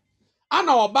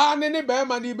ana oba ne be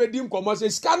ma ne bedi nkomo se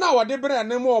ska na wode bre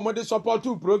ne mo omo de support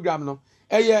program no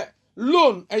eye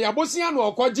loan eye bosia na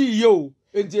okoji ye o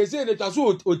nti ese ne twa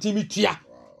so otimi tua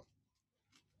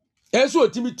eso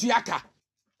otimi tua ka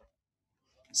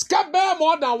ska be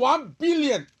more than 1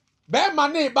 billion be ma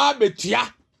ne ba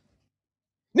betua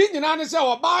ni nyina ne se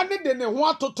oba ne de ne ho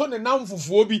atoto ne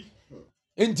namfufuo bi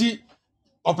nti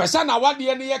opesa na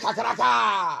wade ne ye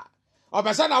kakraka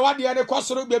opesa na wade ne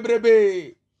kosoro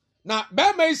bebrebe na be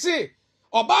ma isi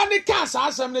oba ne ka sa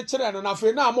asem ne kire no na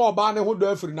fe na ma oba ne ho do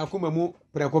afiri na kuma mu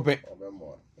prekope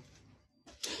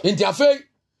nti afi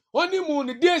oni mu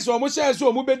ne days o mo share so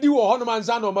o mo bedi wo ho no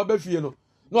manza na o ma ba fie no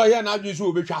na o ye na adwu so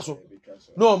o betwa so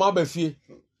na o ma ba fie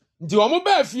nti o mo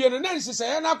ba fie no na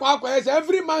nsise na akwa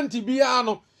every month bia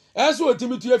no eso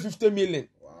otimi to 50 million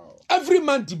every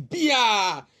month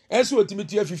bia eso otimi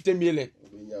to 50 million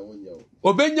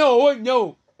obenya o nya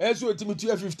o eso otimi to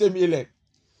 50 million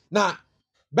na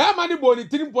ba ma ni boni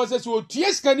 3 process o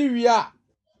tue ska ni wi a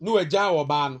no agya wo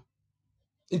ba no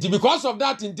nti because of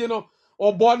that nti no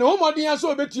obo ne homodin aso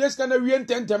obetue ska na wi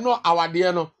ntentem no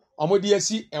awade no omodi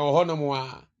asi e ho no mo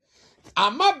a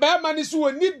ama bɛrima ni so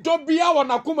woni dobia wɔ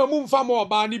nakoma mu mfa ma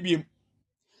ɔbaa ni biem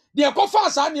de ekofa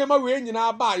asa niema we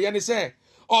nyina ba ye ne se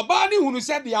ɔbaa ni hunu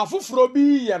se de afoforo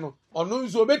bi ye no ɔno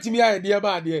nso obetimi aye de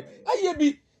ba de aye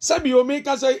bi sabi o me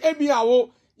ka se ebi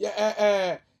awo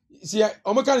sie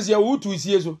ɔmo kan se wutu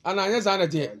sie so ana anya za na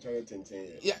te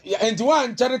enti wa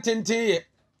nkyere tenten ye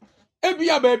ebi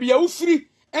a ba bia ufiri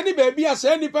eni ba bia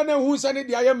se nipa na hu se ne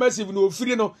de aye massive no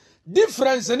ofiri no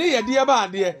difference ne ye de ba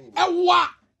de ewa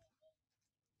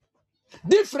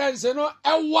difference no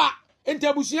ewa enti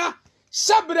abusua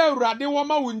sabre urade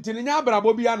woma wuntini nya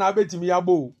abrabo bia na abetimi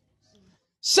yabo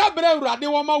sabre urade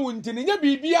woma wuntini nya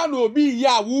bibia na obi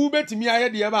ya wu betimi aye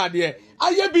de ba de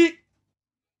aye bi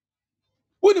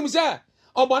unim se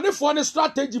obonefo ne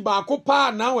strategy ba ko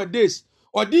pa nowadays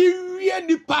odi wie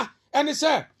nipa ene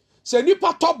se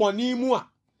nipa toboni mu a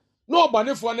no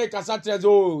obonefo ne kasa treze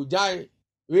o jai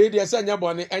we de se nya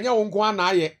boni enye wo nko ana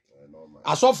aye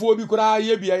asofo obi kura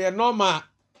aye bia ye normal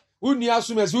uni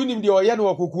asumesi unim de oye na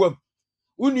okokuam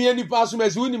unu nipa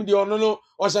asumesi unim de ono no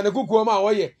osane kukuo ma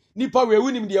woye nipa we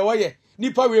unim de woye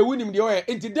nipa we unim de woye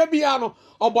enti da bia no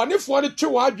obonefo ne twe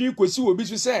wadwi kosi obi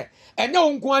so se enye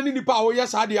wonko ani nipa a woye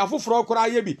sa de afoforo kora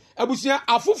ye bi abusua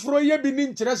afoforo ye bi ni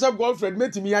nkire se GODFRED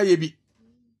metimi aye bi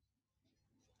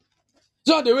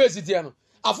so the way sitie no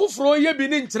afoforo ye bi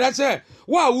ni nkire se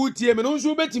wa wutie me no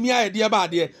nso betimi aye de ba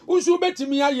de nso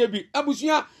betimi aye bi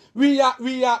abusua we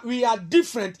are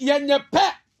different yenye pe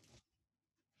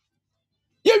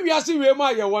ye wiase we ma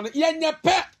ye won yenye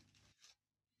pe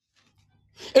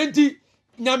enti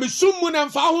nyamesum mu na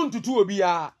mfa ho ntutu obi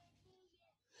a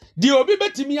de obi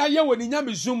betimi aye woni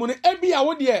nyamesum mu no ebi a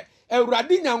wo de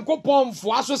Awurade Nyankopɔn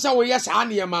mfo aso se wo ye saa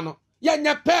ne ma no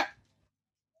yenye pe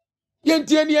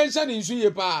yentie ne yense ne nsu ye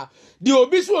pa de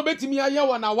obi so obetimi aye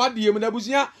wona wade mu na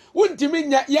busia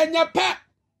wontimi yenye pe.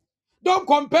 Don't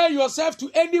compare yourself to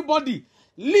anybody.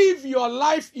 Live your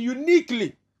life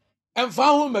uniquely. And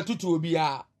found me to be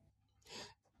a.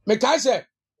 Me kai se,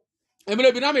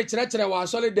 emre bina me chere wa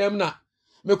sole dem na.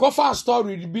 Me ko fa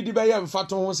story bi di be ye mfa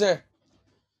to ho se.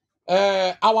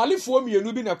 Awalifo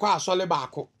mienu bi na kwa asole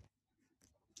baako.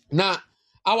 Na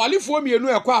awalifo mienu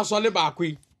e kwa asole baako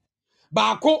yi.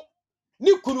 Baako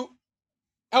ni kunu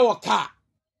e wo ka.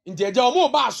 Nti eja omo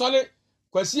ba asole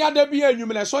kwasi ada bi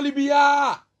enwumle sole bi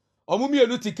ya. Omo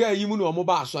mienu tika yi mu no omo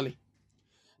ba asole.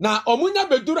 Na omunya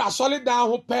beduru asole dan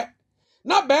ho pe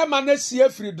na be ma na sie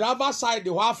free driver side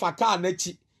ho afa car na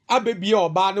chi abebie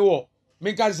oba ne wo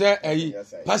minka ze ayi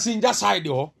passenger side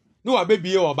ho no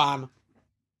abebie oba no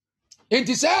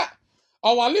enti se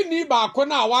owale ni ba ko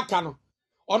na awaka no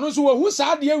ono so wo hu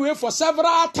sa de we for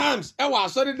several times e wa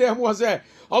asole dan ho se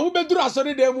omu beduru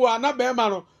asole dan mu na be ma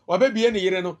no obebie ne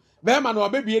yire no be ma no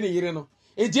obebie ne yire no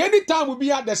eje any time bi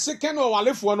ya the second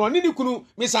owalefo no ni kunu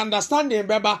misunderstanding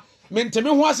beba menteme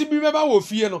ho ase bi beba wo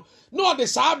fie no no de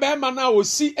saa be ma na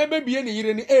osi ebebie ne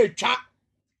yire ni etwa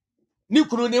ni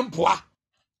kunu ne mpoa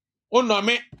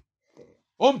onome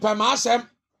ompema asem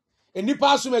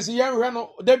enipa asumesi yenhwe no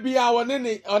da bia one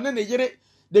ne yire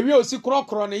de wi osi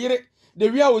krokro ne yire de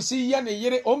wi osi ye ne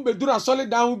yire ombedura solid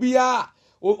down bia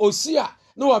osi a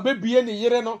no wabebie ne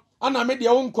yire no ana me de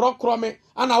wo krokro me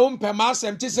ana wo mpema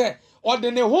asem ti se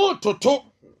ode ne ho toto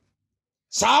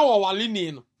saa wo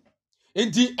walini no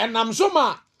enti enam so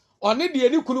ma one de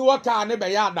ani kunu waka ne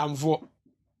be ya adamfo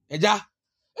eja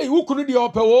wo kunu de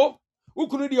opewo wo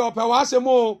kunu de opewo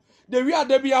asemo de wi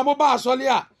adabia mo ba asole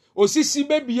a osisi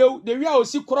bebiew de wi a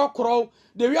osi krokro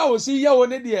de wi a osi ye wo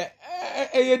ne de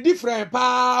e different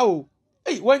pa o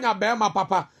wanya be ma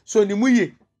papa so ni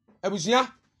muye abusua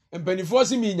mpanifo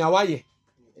si mi nyawaye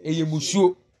eye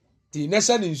musuo ti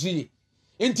nesa ne nsuye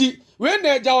enti we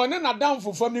na eja one na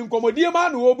damfo fam ni nkomodie ma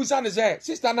na wo busa ne se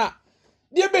sister na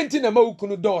die benti na ma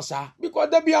ukunu dosa because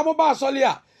da bia mo ba asole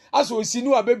a aso osi ni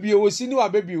wa bebiew osi ni wa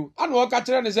bebiew ana wo ka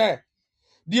kire ne se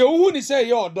die ohu ni se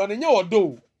ye odo ne nya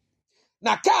odo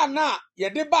na car na ye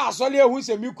de ba asole ehu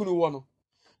se mi kunu wo no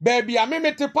baby a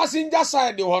memete passenger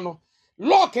side ho no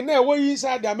lock na e wo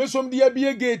inside a mesom de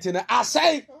abie gate na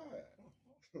asai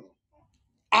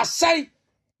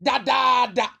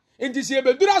da enti se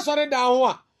bedura sore da ho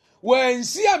a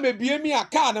wansi a mebie mi a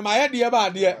car na ma ye de ba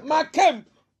de makam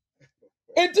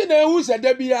enti na ehu se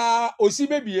da bia osi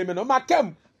bebie mi no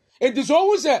makam enti so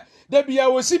hu se da bia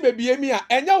osi bebie mi a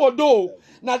enya wodo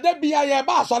na da bia ye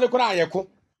ba asole kora ayeko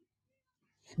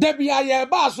da bia ye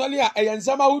ba asole a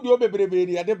eyensama hudi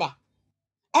obebreberi ye de ba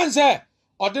anse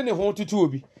ode ne ho tutu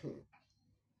obi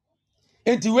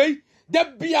enti wei da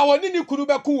bia woni ni kunu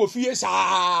be ku wo fie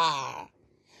saa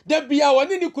da bia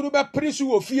woni ni kunu be prisu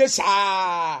wo fie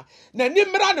saa na ni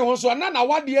mra ne ho so na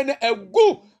wade ne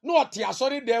agu no tia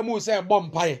sorry dem mu say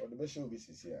bompae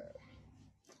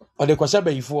o de kwasha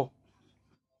bayifo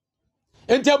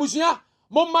enti abusua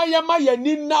momma ye ma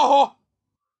yani na ho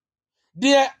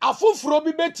de afoforo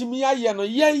bi betimi aye no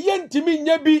ye ntimi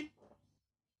nya bi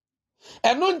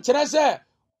eno nkyere se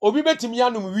obi betimi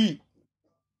anom wi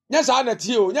nya sa na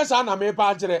tie o nya sa na me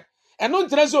pa kyere eno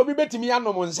nkyere se obi betimi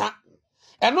anom nsa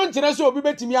eno nkyere se obi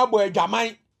betimi abo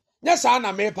adwaman nya sa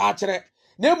na me pa kyere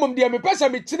na emom de me pese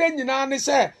me kyere nyina ne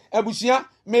se abusua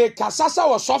me kasasa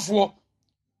wo sofo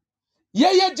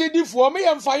ye jedifo me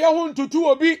ye mfa ye ho ntutu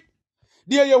obi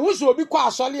de ye hu so obi kwa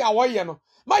asole a wo ye no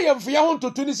ma ye mfa ye ho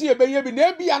ntutu ni se ye beye bi na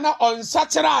ebia na onsa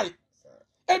kyerai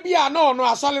ebia na ono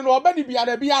asole no obani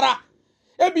biara biara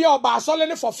ebia oba asole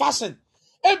ne for fashion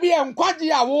ebia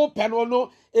nkwaje a wo pe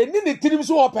no eni ne tirim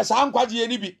so wo pesa nkwaje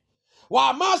ni bi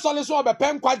wa ma asole so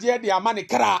obepe nkwaje de ama ne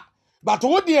kra but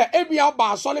wo de ebia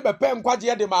oba asole bepe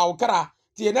nkwaje de ma wo kra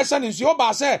tie na sane nsu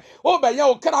oba se obeye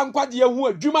wo kra nkwaje hu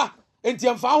adwuma enti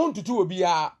emfa ho ntutu obi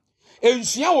a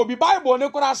ensua obi bible ne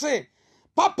kra se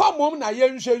papa mom na ye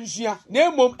nsua na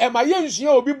emom ema ye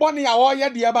nsua obi bone ya wo ye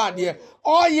de ba de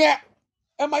oye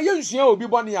ema ye nsua obi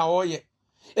bone ya wo ye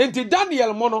enti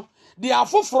Daniel mo no de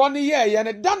afoforo ne ye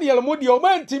ne Daniel mo de o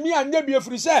ma ntimi anya bi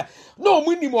afiri se na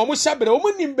omunim o mo sebre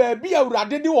omunim ba bi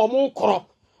awurade de o mo koro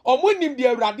omunim de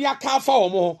awurade aka afa o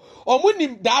mo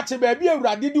omunim daate ba bi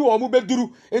awurade de o mo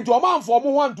beduru enti o ma amfo o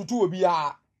mo ho antutu obi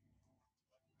a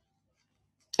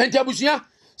enti abusua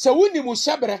se wunim o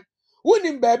sebre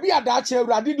wunim ba bi adaache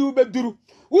awurade de o beduru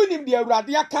wunim de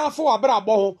awurade aka afa o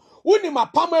abrabọ ho wunim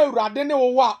apam awurade ne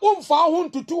wo a umfa ho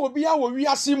ntutu obi a wo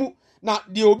wiase mu na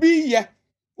de obi ye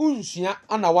unsua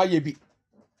ana waye bi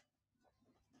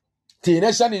ti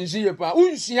na sha ne nsie pa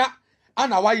unsua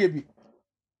ana waye bi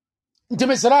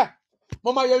ntimesera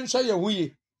mama ye nhwe ye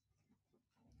huye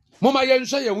mama ye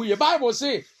nhwe ye huye Bible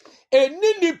say eni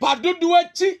nipa dodo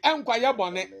achi enkwaye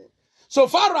bone so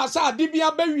far as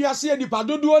adibia ba wiase nipa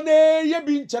dodo na ye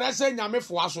bi nkyere se nyame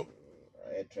foa so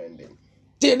trending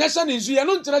ti na sha ne nsie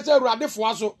no nkyere se awurade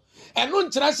foa so eno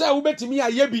nkyere se wo betimi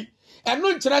aye bi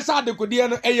eno nkyere se adekode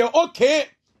no eye okay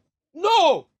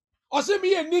no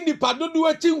osemi ye ni nipa dodo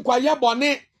achi nkwaye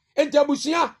bone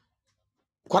entabusia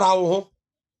kwara wo ho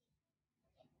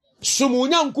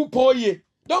sumunya nkupoye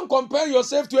don't compare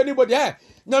yourself to anybody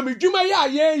na medwuma ya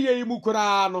ye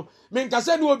mukura no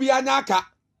menkase ne obi anya aka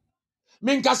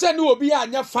menkase ne obi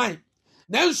anya fine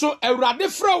nanso awurade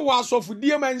frɛ wo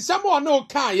asofodie ma nsɛm o na o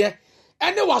kaaye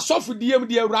ene wasofodie mu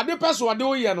de awurade pese wo de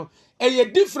wo ye no eye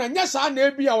different nya sa na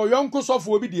ebi a wo yonko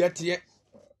sofo obi de ete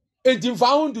enti mfa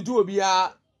ho ntutu obi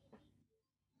a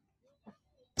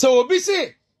so obi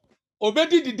se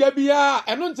obedi dida bia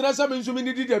eno ntere se mensumi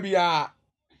ni dida bia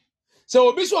se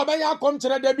obi so obeya akom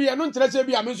kire da bia eno ntere se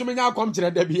bia mensumi nya akom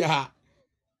kire da bia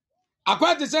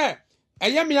akwate se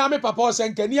eye me ame papa o se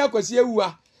nkani akwasi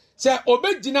ewua se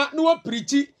obegina na wo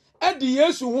prichi edi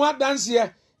Yesu ho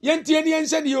adanse yentie ni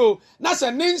ense ni o na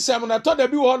se ne nsem na to da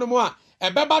bi wo no mo a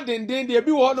ebeba denden de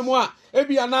bi wo no mo a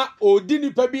ebia na odi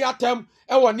nipa bi atam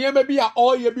ewo niema bi a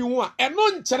oye bi ho a eno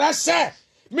nkire se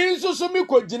minsusu mi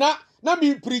kogina na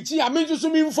mi preach ya minsusu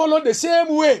mi follow the same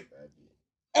way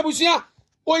ebusia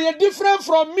oye different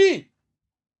from me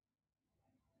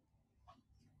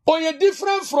oye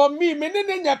different from me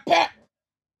menene nya pe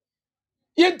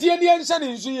yentie ni ense ni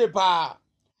nsu ye pa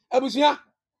ebusia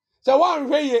se wan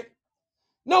hweye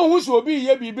na husu obi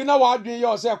ye bibi na wadwen ye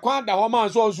o se kwan da ho man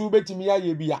so osu betimi ya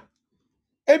ye bia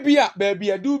ebia ba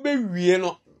bia du be wie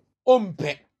no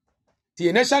ompe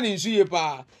tie na sha ni nsu ye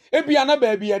pa ebia na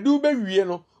ba bia du be wie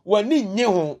no wani nye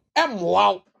ho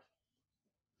emmoa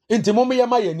enti momo ye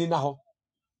ma ye ni na ho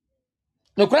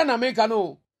no kra na meka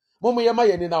no momo ye ma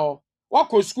ye ni na ho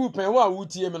wako school pen wa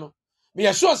wutie me no me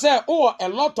ye sure say a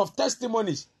lot of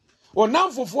testimonies o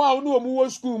namfofo a no omu wo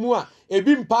school mu a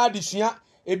ebi mpa adesua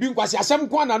ebi nkwasi asem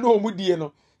kwa na no omu die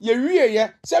no ye wie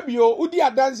ye se bio udi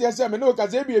adanse ye se me no ka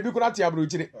se ebi kura te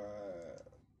abrochire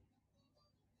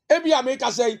ebi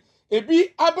ameka say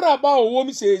ebi abraba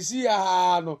owom sesi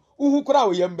a no uhu kura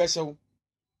o ye mbehyew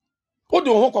o de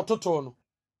ho kototo no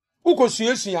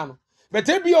ukosuesua no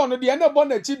bete bi ono de ene bo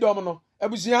na chi dom no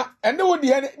abusua ene wo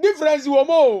de difference wo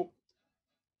mo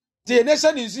de ne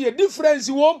sha ni su ye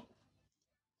difference wo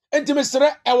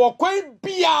entimesere ewo kwan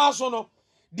bia so no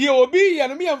de obi ye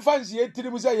no me mfa nsie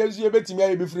tirimu se yesu ye betimi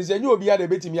aye befiri se nya obi ya de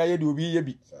betimi aye de obi ye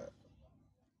bi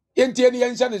entie ni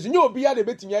yenhya ne nya obi ya de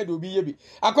betimi aye de obi ye bi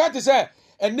akwate se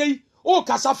enei o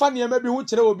kasafa ne ma bi hu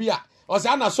kire obi a o se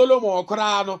ana Solomon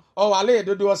okra no o wale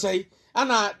dodo o sei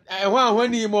ana ehwa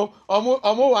ahwani mo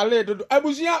omo wale dodo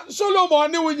abusua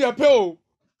Solomon ne wo nya pe o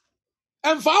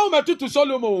and found me to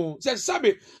Solomon. Said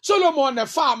Sabi, Solomon, the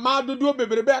farm, Madu do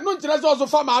bebrebe, no interest also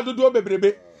farm, Madu do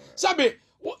bebrebe. Sabi,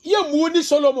 ye mooni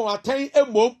Solomon attain a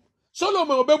mom.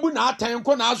 Solomon bebu na attain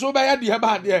ko na so be ya de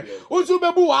ba de. Ozu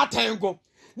bebu wa attain ko.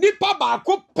 Nipa ba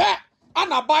ko pe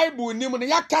ana Bible nim no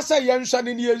yakasa yenhwa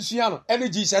ne yensua no ene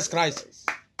Jesus Christ.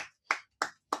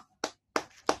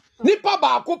 Nipa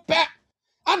ba ko pe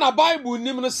ana Bible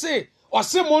nim no say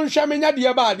ose mo nhwa menya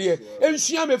de ba de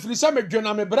ensua me firi se me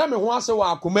dwena me bra me ho ase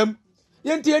wa akomam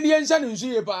yenti eni yenhwa ne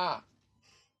nsuye pa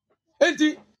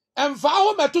enti emfa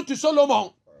ho metoto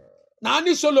Solomon na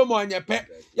ani Solomon nyepe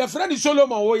ye fra ni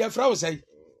Solomon wo ye fra wo sei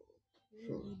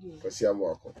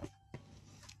Pasiamo ako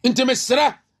enti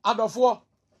mesra adofo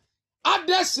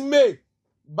others may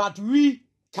but we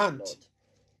can't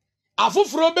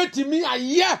afoforo betimi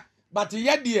aye but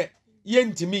ye de ye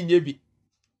ntimi nyebi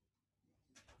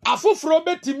afoforo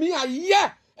betimi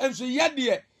aye enso ye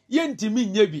de ye ntimi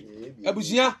nyebi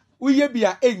abusua uye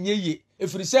bia enye ye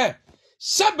efiri se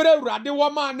sebre urade wo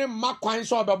ma ne makwan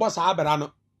so obebo sa abera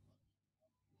no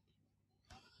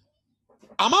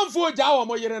amanfo ogya wo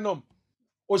mo yerenom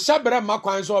o sebre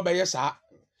makwan so obeye sa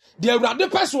de urade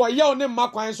peso ye o ne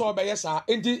makwan so obeye sa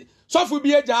enti sofu bi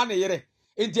egya na yere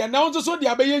enti na wonso so de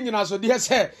abeye nyina so de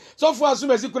se sofu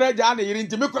asumasi kura egya na yere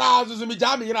enti me kura azuzu mi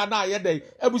gya me yere na aye dai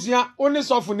abusua oni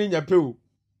sofu ni nyape o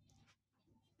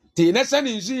ti ne se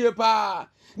ni nsuye pa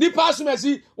ni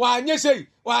pasumasi wa anye sei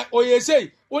wa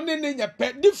oyesei oni ne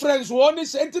nyape difference wo ni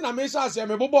se enti na me sha ase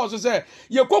me bobo so se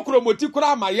ye kokromoti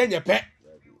kura ma ye nyape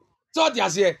so de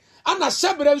ase ana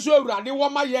sebre nso awurade wo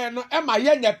ma ye no e ma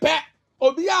ye nyape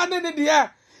obi a ne de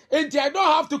enti I don't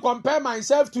have to compare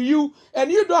myself to you and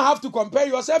you don't have to compare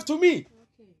yourself to me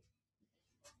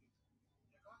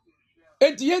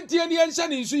enti ni ense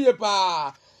ni nsuye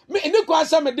pa me ni kwa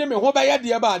se me de me ho ba ye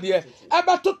de ba de e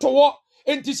ba totowo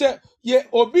enti se ye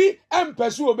obi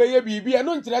empesu obeye bibi e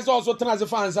no ntere se oso tena se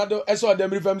fansa do e so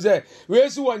dem rifam se we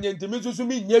si wonye ntimi susu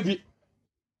mi nya bi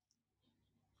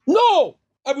no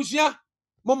abusua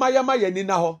moma ye ma ye ni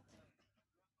na ho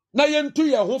na ye ntu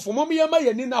ye ho fo moma ye ma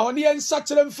ye ni na ho ne ye nsa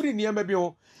kire mfiri ne ma bi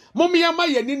ho moma ye ma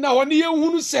ye ni na ho ne ye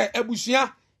hunu se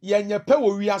abusua ye nyepe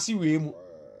wo wiase we mu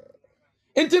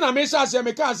enti na me sha se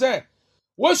me ka se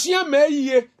wosua ma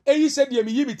yiye eyi se de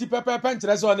me yi biti pepepe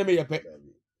ntere se one me ye pe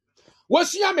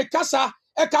wosua me kasa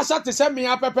e kasa te se me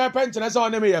apepepe ntere se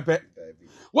one me ye pe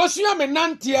wosua me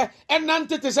nante e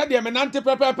nante te se de me nante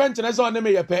pepepe ntere se one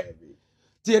me ye pe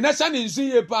tie na sa ne nsu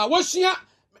ye pa wosua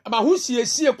ma ho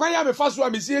siesie kwan ya me fa so a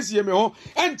me siesie me ho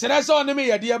entere se one me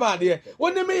ye de ba de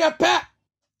one me ye pe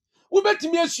wo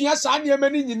betimi asua sa ne ma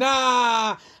ni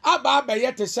nyina aba ba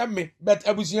ye te se me but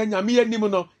abusua nyame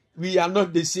anim no we are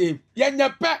not the same ye nya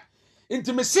pe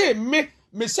intime se me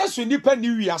sesu nipa ni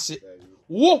wiase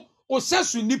wo o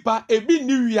sesu nipa ebi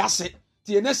ni wiase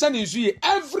tie na sa ne nsu ye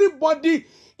everybody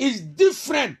is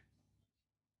different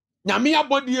nyame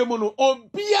abodi emu no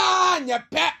obia nya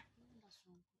pe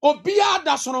obia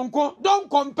da soronko don't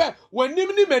compare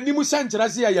wanim ni manim senkyera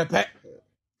se ye pe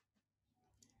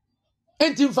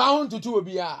enti mfa ho ntutu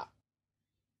obia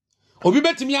obi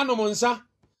betimi anom nsa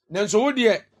nanso wo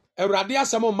de awurade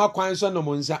asem ma kwan so nom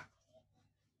nsa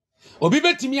obi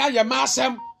betimi aye ma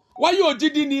asem waye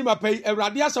ogidi ni mapai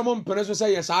awurade asem mpene so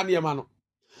se ye sa ne ma no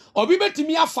obi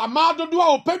betimi afa ma dodo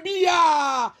a opa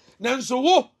bia nanso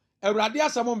wo awurade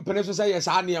asem mpene so se ye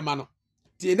sa ne ma no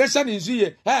ti ne se ne nsu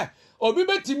ye obi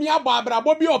betimi abo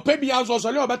abrabo bi opa bia so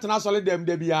so le obetena so le dem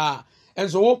de bia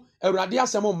enso wo awurade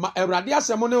asem ma awurade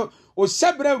asem no o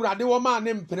sebre awurade wo ma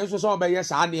ne mpene so so obeye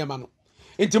sa ne ma no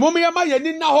enti mom ye ma ye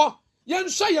ni na ho ye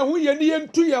nso ye ho ye ni ye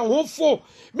ntu ye ho fo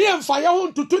me emfa ye ho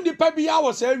ntutu nipa bia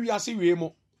wo sa wiase we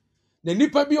mu na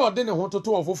nipa bi ode ne ho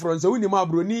toto ofoforo nse woni ma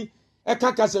abroni e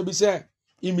kasa bi se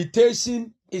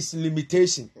imitation is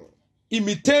limitation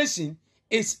imitation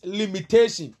is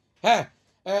limitation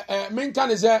men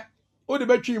kan ze o de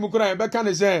betwi mu kura be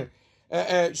kan ze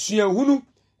suahunu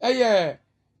eye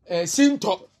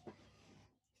sinto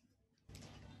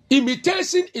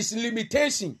imitation is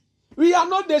limitation we are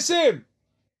not the same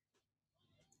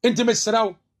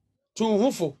intimate to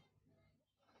hufo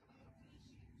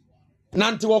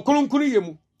nante wo kronkuru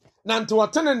yemu nante wo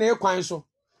tene ne kwan so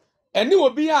eni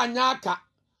obi a anya aka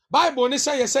bible ni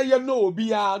say ye no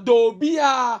obi a do obi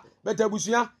a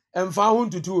betabusua emfa ho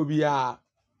ntutu obi a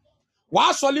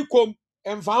wa soli kom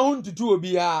emfa ho ntutu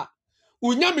obi a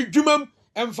unya medwumam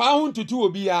emfa ho ntutu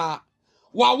obi a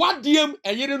wa wadiem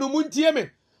eyere no muntie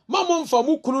me mamo mfa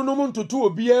mu kunu no ntutu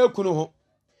obi a kunu ho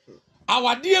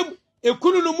awadiem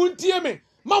ekunu no muntie me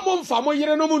mamo mfa mo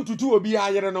yere no ntutu obi a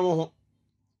yere no ho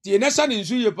tie nesa ne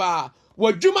nsu ye pa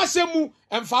wadwuma semu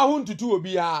emfa ho ntutu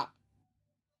obi a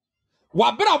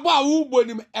wabrabo a wo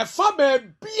nim efa ba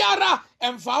biara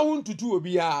emfa ho ntutu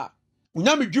obia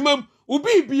unyame dwumam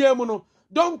ubi bia mu no.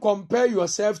 Don't compare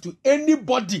yourself to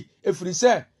anybody. If you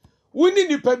say, we need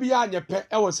to pay anya pe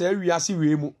e was say wiase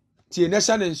we mu. Tie na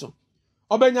hya ne nso.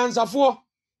 Obanyansafo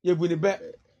ye bu ni be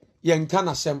ye nka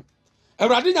na sem.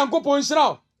 Awurade Nyankopɔn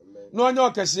Israel. No anya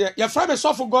okese. Ye fra me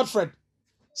sofo GODFRED.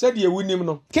 Said ye wunim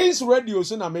no. King's Radio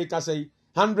so na make say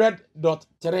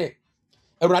 100.3.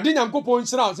 Awurade Nyankopɔn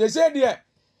Israel. Say de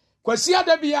kwasi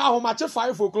ada bia ahomache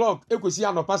 5 o'clock ekosi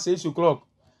anopa 6 o'clock.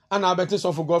 Ana abete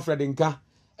sofo GODFRED nka.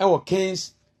 Ewo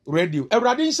King's Radio.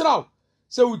 Awurade Israel.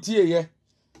 Se utie ye.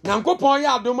 Nyankopɔn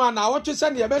ya adom na awotwe se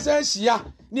ne yebese ahia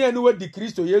ne anu wadi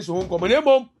Kristo Yesu ho nkomo. Na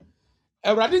mom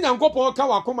Awurade Nyankopɔn ka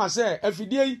wakoma se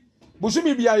afidie yi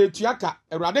busumi bia yetua ka.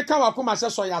 Awurade ka wakoma se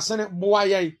so yasene boa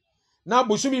ye. Na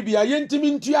busumi bia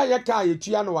yentimi ntua ye ka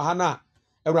yetua no wa na.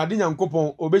 Awurade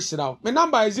Nyankopɔn obehira. Me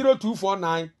number is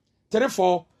 0249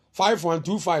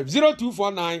 345125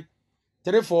 0249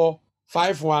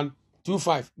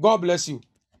 345125. God bless you.